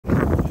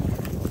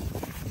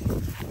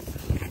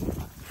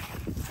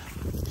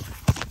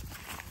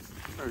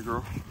Hey,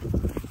 girl.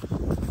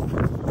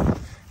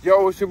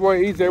 Yo, it's your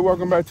boy EJ.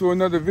 Welcome back to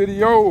another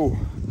video.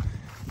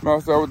 I'm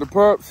outside with the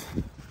pups.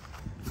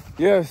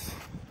 Yes,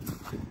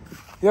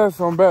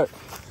 I'm back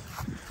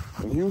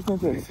in Houston,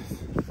 Texas.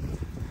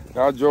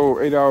 I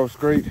drove 8 hours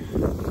straight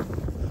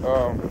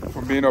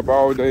from being up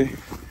all day,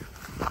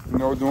 you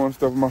know, doing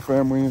stuff with my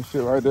family and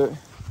shit like that.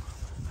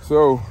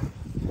 So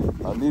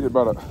I needed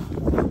about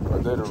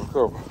a day to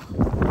recover.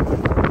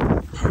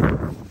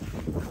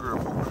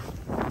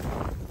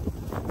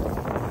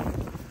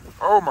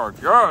 Oh my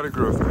God, the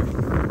girl's skinny.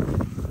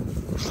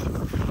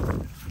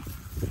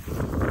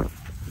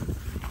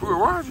 Ooh,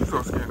 why is she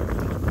so skinny? So,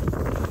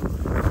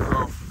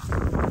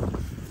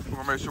 we're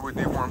gonna make sure we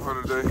deworm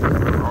her today,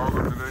 all of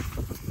them today.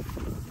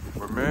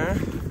 But man,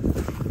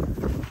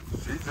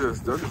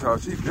 that's just how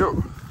she built.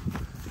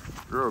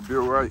 Girl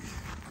built right.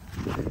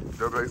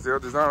 XL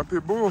designer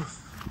pit bulls.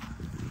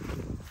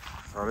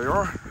 That's how they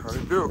are, how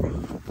they built.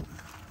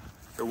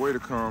 The way to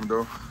come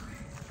though.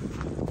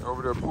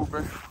 Over there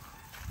pooping.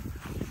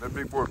 That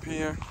big boy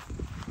peeing.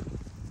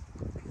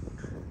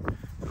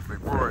 That big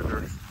boy right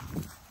there.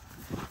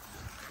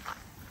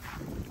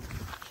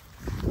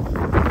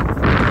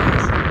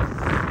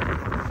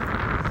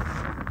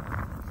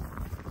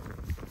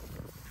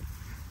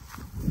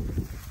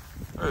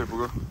 Hey,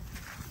 boo.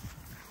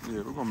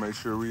 Yeah, we're gonna make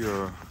sure we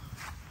got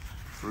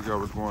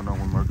what's going on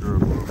with my girl,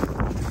 boo.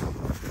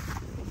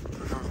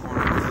 What's going on with my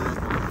girl,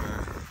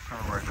 man?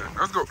 Kind of right there.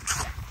 Let's go.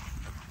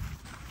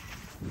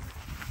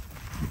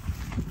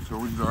 So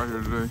we just out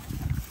here today,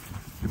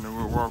 getting a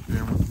little walk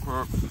in with the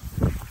pups.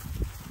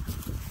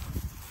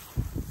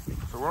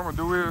 So what I'm gonna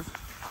do is,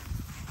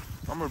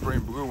 I'm gonna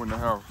bring Blue in the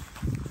house.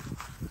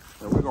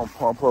 And we're gonna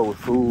pump her with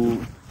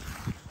food.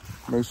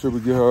 Make sure we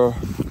get her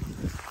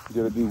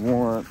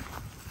dewormed,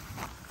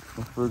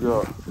 and figure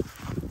out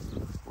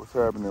what's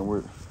happening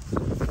with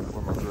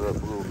my girl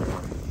Blue,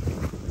 man.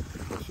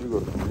 She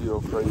looks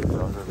real crazy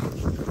out here.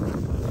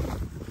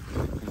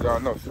 Cause y'all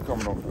know she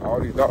coming on, all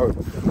these dogs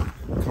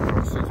coming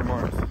on 6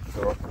 months.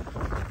 So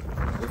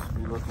this will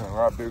be looking a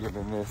lot bigger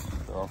than this.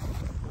 So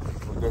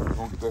we're definitely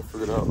gonna get that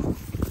figured out.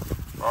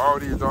 All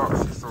these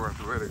dogs, she's so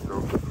athletic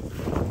though.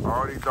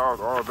 All these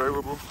dogs are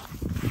available.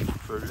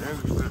 So if you're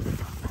interested,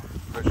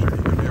 make sure you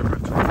give me up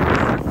at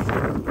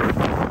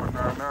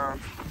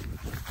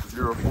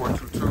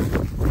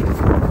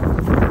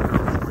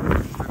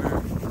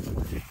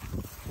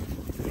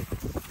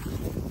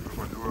 299-0422. We're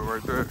gonna do it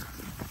right there.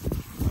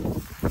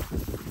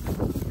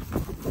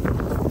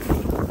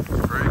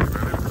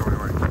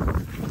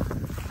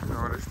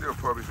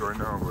 Puppies right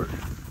now, but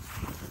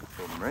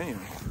man,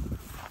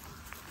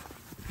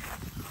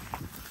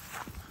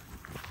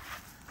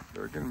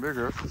 they're getting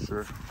bigger, that's for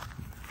sure.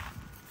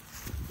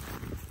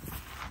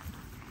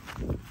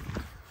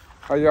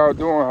 How y'all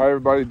doing? How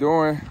everybody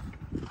doing?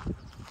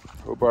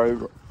 Hope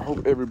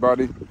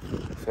everybody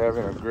is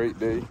having a great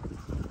day.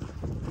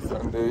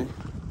 Sunday.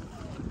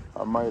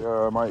 I might do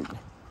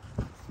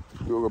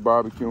a little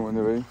barbecuing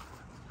today.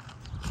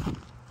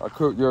 I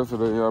cooked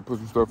yesterday. I put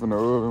some stuff in the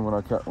oven when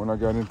I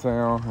got in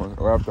town,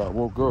 or after I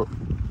woke up.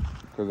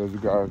 Because as you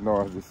guys know,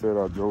 I just said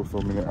I drove so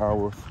many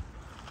hours.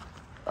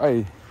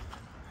 Hey,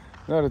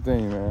 another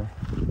thing, man.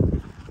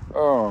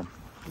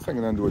 This ain't got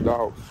nothing to do with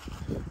dogs.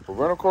 But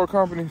rental car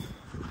companies,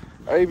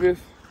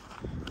 Avis,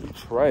 you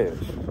trash.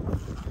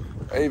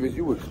 Avis,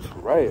 you was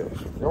trash.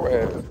 Your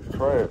ass is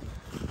trash.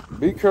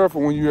 Be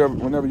careful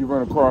whenever you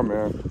rent a car,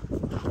 man.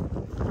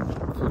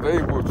 Because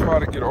they will try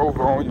to get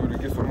over on you to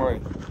get some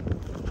money.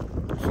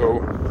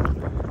 So,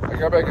 I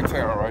got back in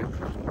town, right?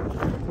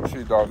 I'll show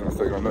you dogs in a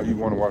second. I know you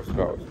want to watch the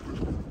dogs.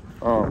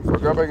 So I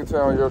got back in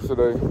town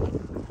yesterday,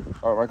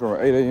 like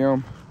around 8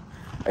 a.m.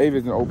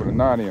 Avis didn't open at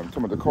 9 a.m.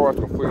 Some of the cars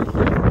completely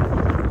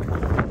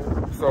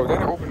filled. So they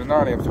didn't open at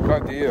 9 a.m. So what I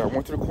did, I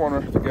went to the corner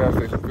of the gas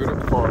station, filled up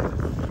the car.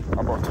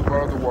 I bought 2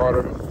 bottles of water,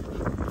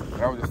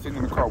 and I was just sitting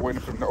in the car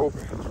waiting for them to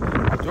open.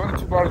 I joined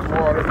the 2 bottles of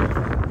water,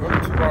 put the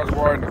 2 bottles of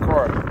water in the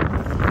car,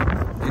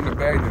 in the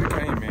bag that it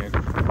came in.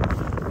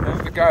 And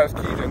the guy's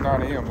keys at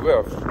 9 a.m.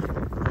 left.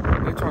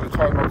 They tried to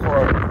charge my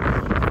car.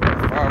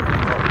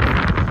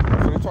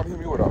 So they tried to hit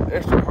me with an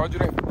extra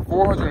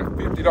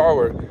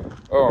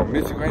 $450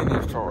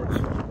 miscellaneous charge.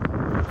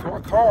 So I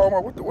called,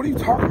 I'm like, what are you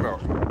talking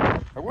about?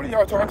 Like, what are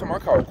y'all talking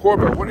about? I called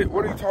Corbett. What are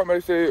you talking about?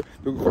 They said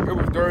it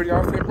was dirty.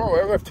 I said, bro,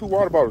 I left 2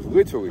 water bottles,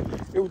 literally.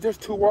 It was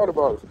just 2 water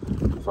bottles.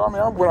 So I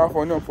mean, I went off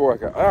on them for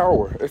like an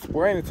hour,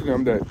 explaining to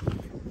them that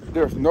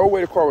there's no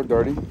way the car was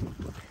dirty.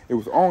 It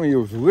was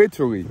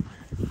literally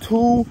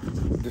 2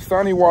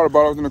 Dasani water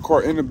bottles in the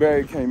car in the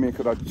bag came in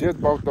because I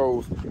just bought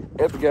those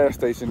at the gas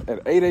station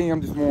at 8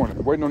 a.m. this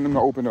morning, waiting on them to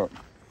open up.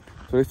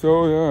 So they said,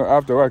 oh yeah,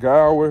 after like an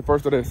hour,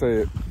 first of they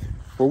said,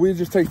 well, we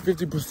just take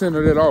 50%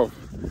 of that off.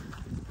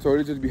 So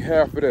it'll just be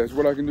half of that. That's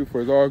what I can do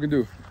for it. That's all I can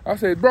do. I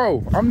said,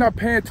 bro, I'm not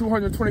paying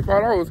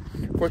 $225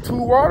 for 2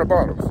 water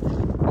bottles.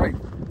 Like,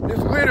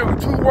 it's literally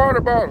 2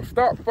 water bottles.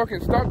 Stop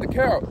the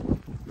cap.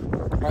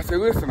 I said,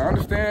 listen, I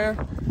understand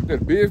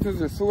that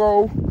business is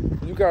slow.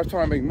 You guys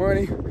trying to make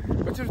money,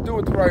 but just do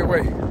it the right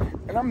way.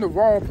 And I'm the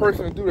wrong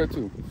person to do that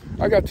to.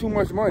 I got too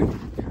much money.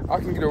 I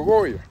can get a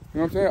lawyer. You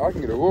know what I'm saying? I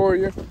can get a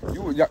lawyer.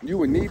 You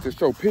would need to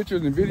show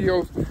pictures and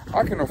videos.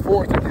 I can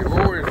afford to get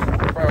lawyers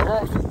and file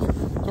lawsuits.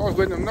 So I was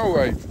letting them know,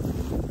 like,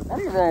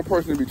 I'm the wrong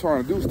person to be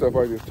trying to do stuff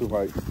like this too.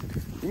 Like,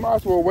 you might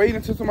as well wait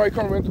until somebody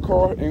come rent the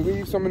car and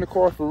leave some in the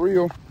car for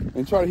real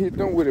and try to hit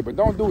them with it. But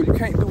don't do it. You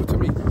can't do it to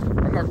me.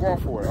 I'm not going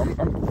for it.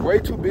 I'm way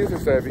too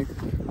business savvy.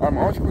 I'm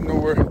an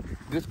entrepreneur.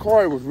 This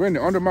car was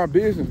rented under my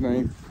business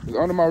name. It's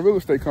under my real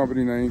estate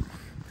company name.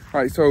 All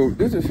right, so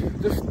this is,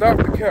 just stop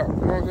the cap. You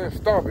know what I'm saying?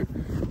 Stop it.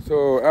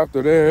 So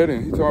after that,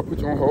 and he told me I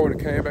put you on hold,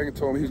 and came back and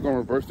told me he's gonna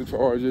reverse the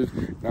charges,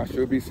 and I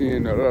should be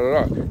seeing da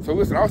da da. So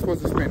listen, I was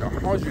supposed to spend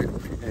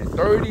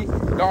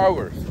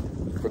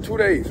 $130 for 2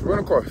 days. Rent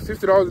a car,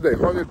 $60 a day,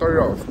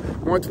 $130,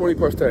 $120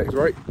 plus tax,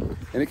 right?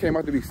 And it came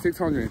out to be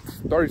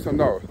 $630 some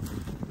dollars.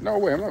 No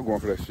way, I'm not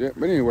going for that shit.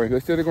 But anyway, they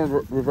said they're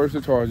gonna reverse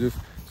the charges.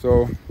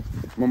 So I'm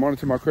gonna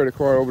monitor my credit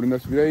card over the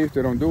next few days. If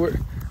they don't do it,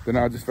 then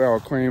I'll just file a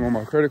claim on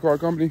my credit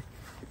card company.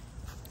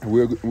 And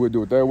we'll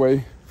do it that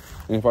way.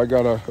 And if I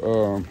gotta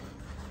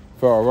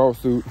file a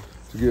lawsuit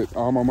to get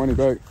all my money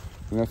back,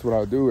 then that's what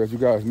I'll do. As you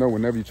guys know,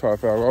 whenever you try to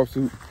file a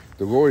lawsuit,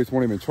 the lawyers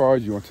won't even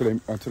charge you until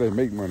they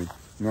make money.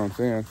 You know what I'm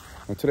saying?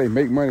 Until they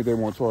make money, they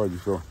won't charge you.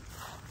 So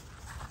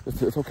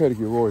it's okay to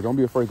get a lawyer. Don't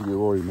be afraid to get a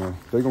lawyer, man.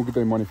 They're gonna get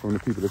their money from the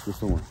people that you're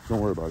suing. Don't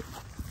worry about it.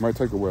 It might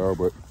take a while,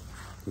 but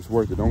it's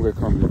worth it. Don't let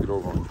companies get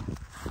over on you.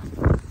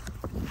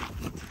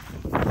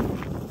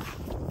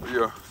 But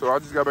yeah, so I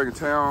just got back in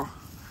town.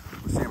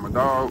 We're seeing my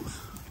dogs.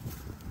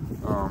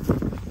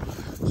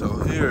 So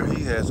here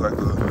he has like a, I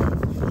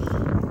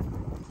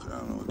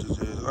don't know what this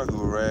is, like a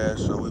little rash.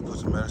 So we put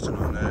some medicine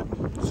on that.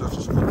 Such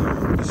a sweet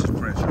dog. This is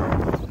Prince,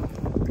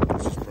 y'all.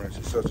 This is Prince.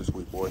 He's such a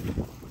sweet boy.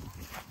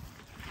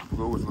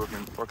 Blue is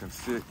looking fucking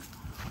sick,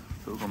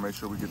 so we're gonna make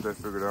sure we get that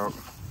figured out.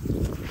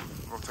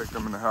 We'll take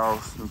them in the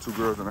house, them 2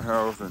 girls in the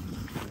house, and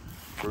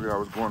figure out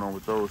what's going on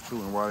with those 2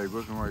 and why they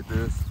looking like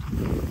this.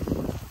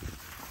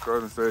 My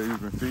cousin said he's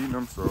been feeding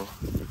them, so,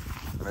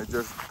 and they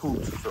just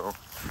pooped, so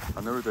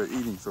I know that they're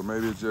eating, so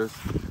maybe it's just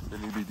they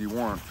need to be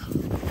dewormed.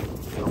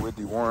 So we'll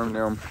deworm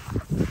them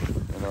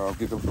and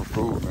get them some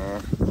food,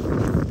 man.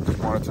 Just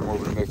monitor them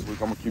over the next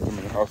week. I'm gonna keep them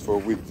in the house for a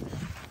week.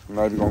 I'm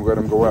not even gonna let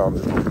them go out. I'm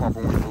just gonna pump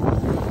them with food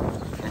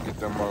and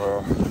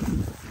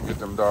get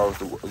them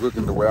dogs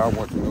looking the way I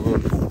want them to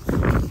look.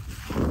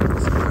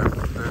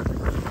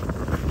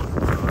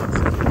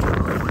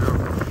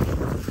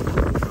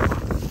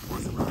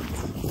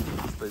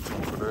 Stay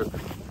tuned for that.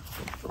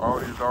 So all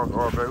these dogs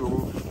are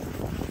available.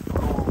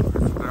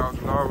 It's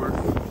 $1,000.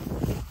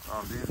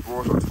 These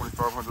boys are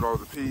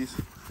 $2,500 a piece.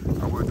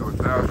 I will do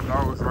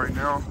 $1,000 right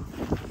now.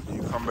 And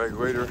you come back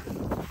later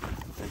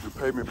and do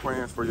payment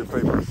plans for your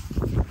papers.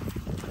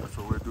 That's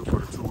what we'll do for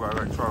the 2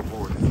 lilac trout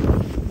boys.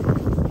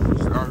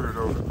 It's out here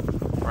though.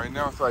 Right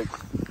now it's like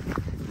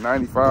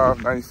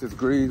 95, 96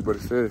 degrees, but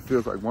it said it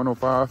feels like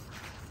 105.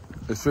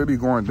 It should be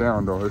going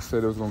down though. It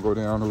said it was gonna go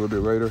down a little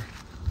bit later.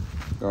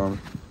 Well,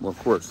 of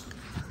course,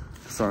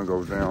 the sun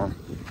goes down,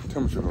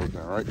 temperature goes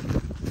down, right?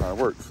 That's how it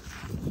works.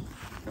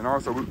 And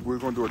also, we're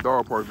gonna do a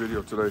dog park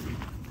video today.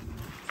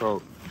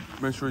 So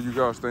make sure you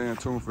guys stay in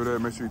tune for that.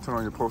 Make sure you turn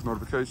on your post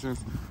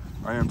notifications.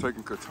 I am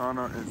taking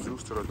Katana and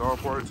Zeus to the dog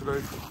park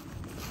today.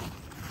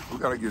 We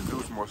gotta get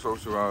Zeus more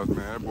socialized,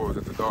 man. That boy was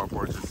at the dog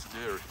park, just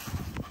scary.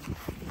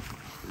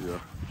 Yeah,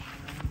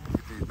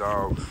 these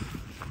dogs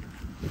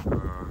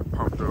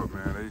pumped up,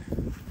 man. They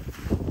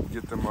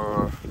get them, we're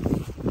gonna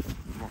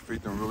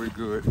feed them really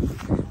good.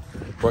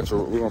 We're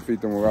gonna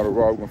feed them a lot of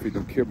raw. We're gonna feed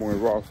them kibble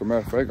and raw. So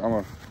matter of fact,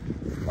 I'm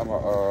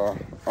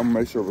gonna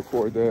make sure to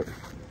record that.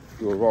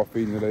 Do a raw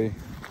feeding today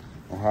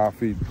on how I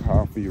feed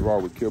raw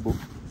with kibble.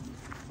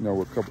 You know,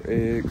 with a couple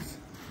eggs,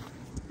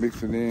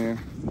 mix it in,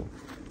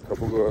 a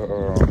couple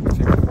of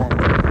chicken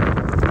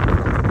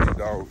formula. These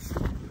dogs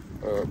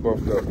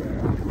buffed up,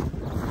 man.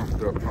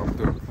 Pumped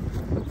up.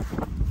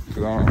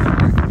 Cause I don't know,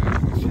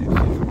 she's just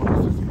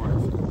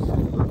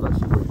like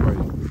she weighs like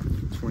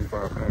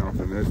 25 pounds,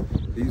 and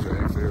these are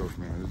XLs,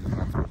 man. This is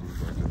not supposed to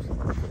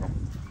look like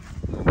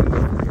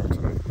this.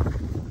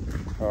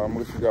 I'm gonna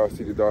let you guys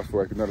see the dogs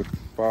for like another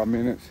 5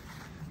 minutes,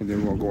 and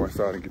then we're gonna go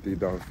inside and get these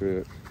dogs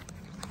fed.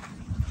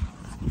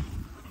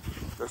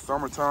 That's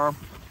summertime.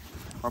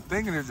 I'm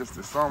thinking it's just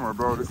the summer,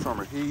 bro, this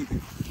summer heat.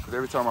 Cause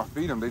every time I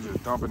feed them, they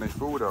just dumping their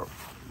food out.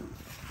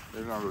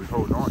 They're not really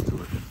holding on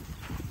to it.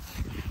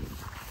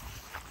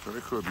 So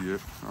that could be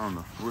it. I don't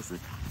know. We'll see.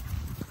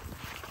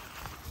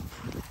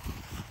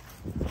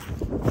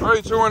 What are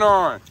you chewing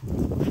on?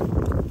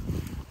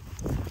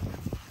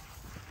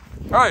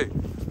 Hey!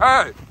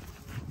 Hey!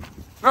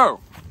 No!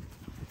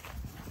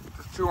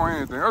 Just chew on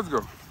anything. Let's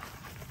go.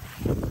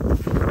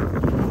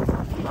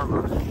 I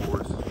love these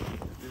boys.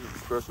 These are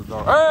special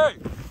dogs. Hey!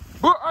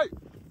 Hey!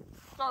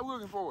 Stop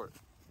looking for it.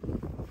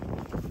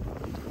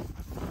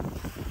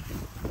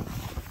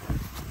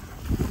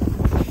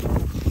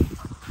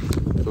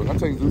 So when I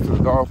take Zeus to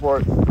the dog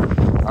park, I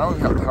don't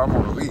even have to have him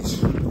on a leash.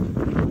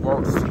 He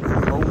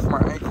holds my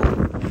ankle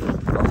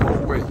the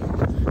whole way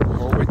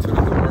to the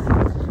door,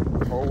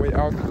 the whole way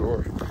out the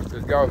door.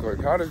 This guy was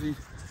like, how does he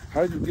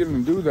How did you get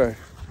him to do that?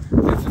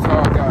 This is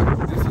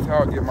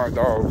how I get my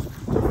dogs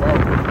to follow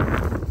me.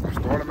 I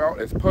start them out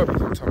as puppies.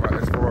 I'm talking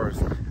about as far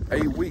as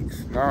 8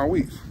 weeks, 9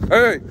 weeks.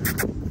 Hey!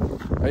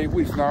 8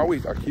 weeks, 9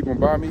 weeks. I keep them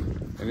by me,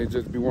 and it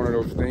just be one of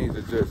those things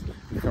that just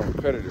become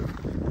repetitive.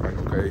 Like,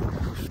 okay,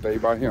 stay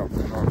by him.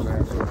 You know what I'm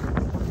saying? So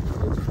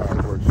that's just how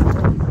it works.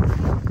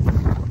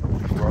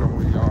 Start them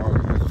when young,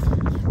 and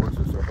it just works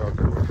itself out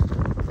that way.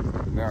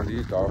 But now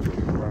these dogs are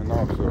running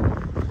off, so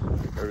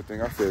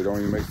everything I said don't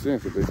even make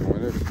sense if they're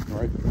doing this,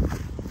 right?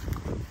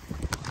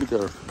 Look at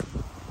her.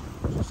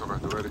 She's still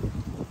at the ready.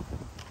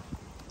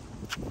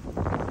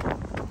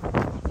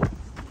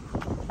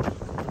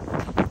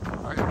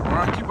 I gotta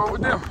run and keep up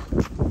with them.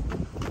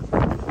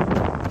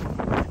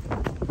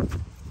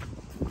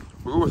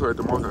 But Uber's like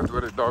the most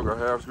athletic dog I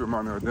have. She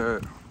reminds me of her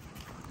dad.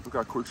 Look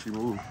how quick she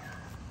moves.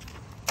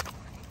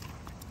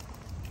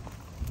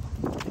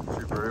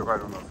 She's very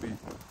light on her feet.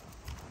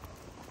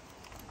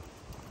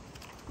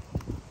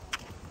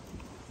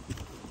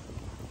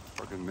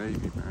 Fucking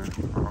Navy, man.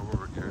 All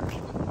over again.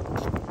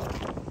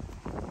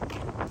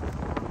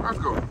 Let's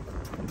go.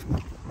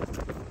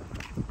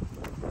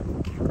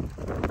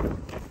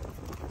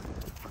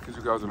 I'll get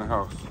you guys in the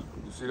house.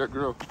 You see that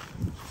girl?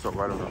 She's so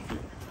right on her feet.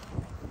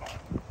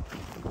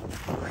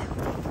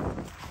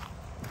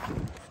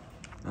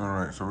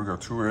 Alright, so we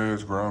got 2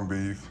 eggs, ground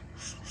beef,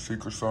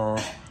 secret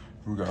sauce.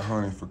 We got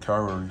honey for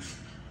calories.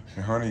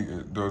 And honey,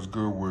 it does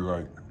good with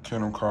like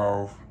kennel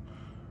cough,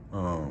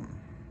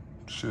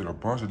 shit, a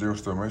bunch of different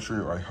stuff. Make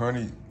sure, like,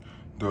 honey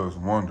does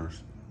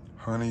wonders.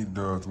 Honey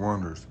does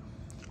wonders.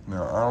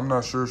 Now, I'm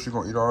not sure if she's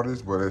gonna eat all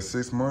this, but at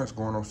 6 months,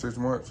 going on 6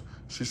 months,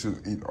 she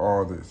should eat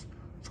all this.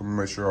 So I'm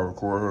gonna make sure I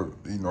record her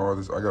eating all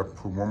this. I gotta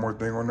put one more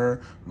thing on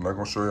there. I'm not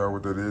gonna show y'all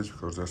what that is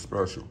because that's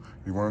special.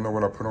 If you wanna know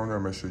what I put on there,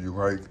 make sure you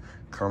like,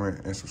 comment,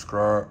 and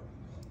subscribe.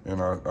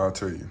 And I'll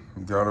tell you.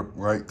 You gotta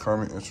like,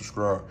 comment, and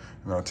subscribe,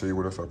 and I'll tell you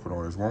what else I put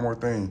on. There's one more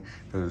thing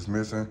that is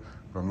missing,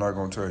 but I'm not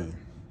gonna tell you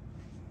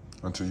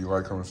until you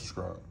like, comment, and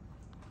subscribe.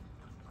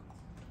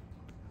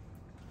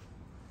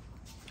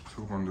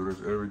 So we're gonna do this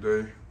every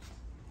day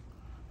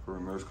for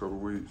the next couple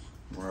weeks.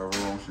 However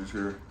long she's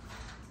here,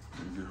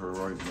 and get her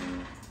right,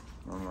 man.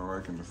 I'm not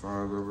liking the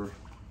size of her.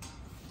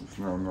 It's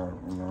not, I'm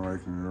not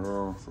liking it at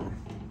all. So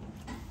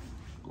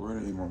go ahead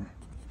and eat, mama.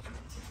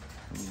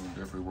 I'm gonna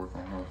definitely work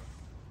on her.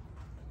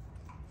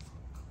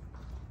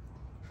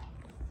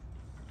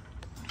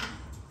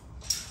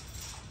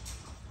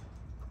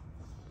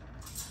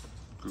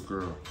 Good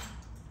girl.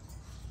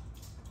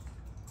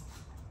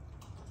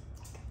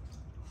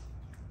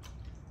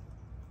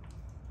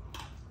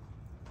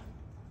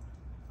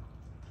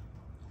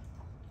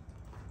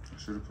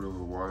 I should have put a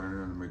little water in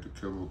there to make the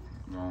kibble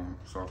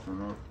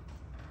soften up,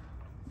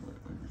 but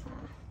it'll be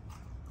fine.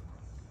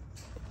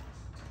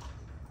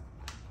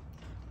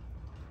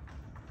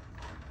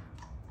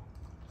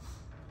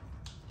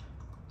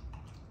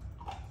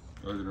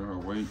 Other than her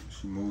weight,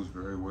 she moves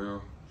very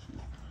well.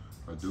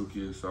 Her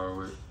dookie is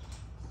solid.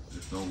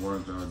 There's no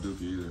worms in her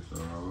dookie either,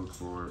 so I look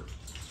for it.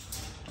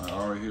 I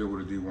already hit it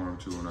with a deworm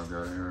too when I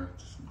got in here,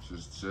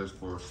 just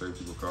for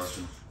safety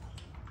precautions.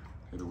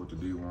 Hit it with the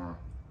deworm.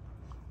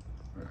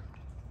 Yeah.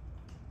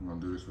 I'm gonna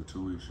do this for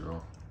 2 weeks,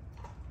 y'all.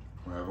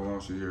 Whenever long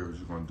she's here, we're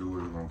just gonna do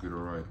it, we're gonna get her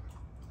right.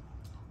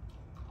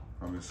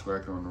 I've been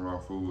slacking on the raw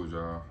foods,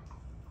 y'all.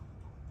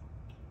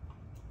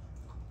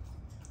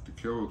 The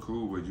kibble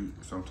cool, but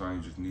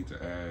sometimes you just need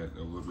to add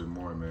a little bit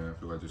more, man. I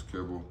feel like this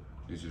kibble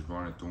is just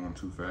running through them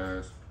too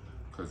fast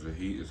because the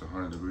heat is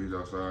 100 degrees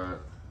outside.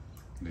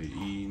 They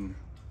eating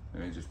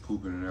and they just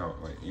pooping it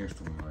out like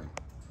instantly. Like,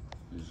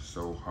 it's just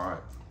so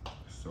hot.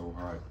 It's so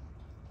hot.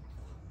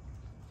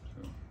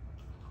 So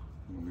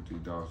we're gonna get these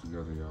dogs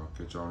together, y'all.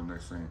 Catch y'all in the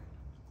next scene.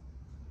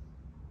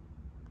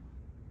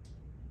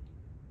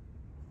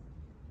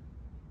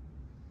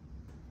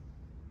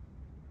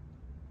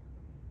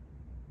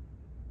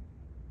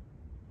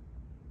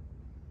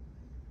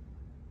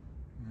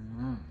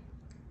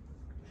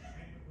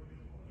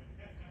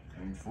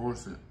 Can't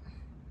force it.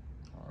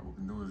 All we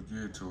can do is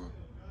give it to her.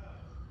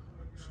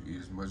 She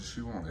eats as much as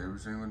she wants every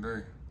single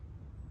day.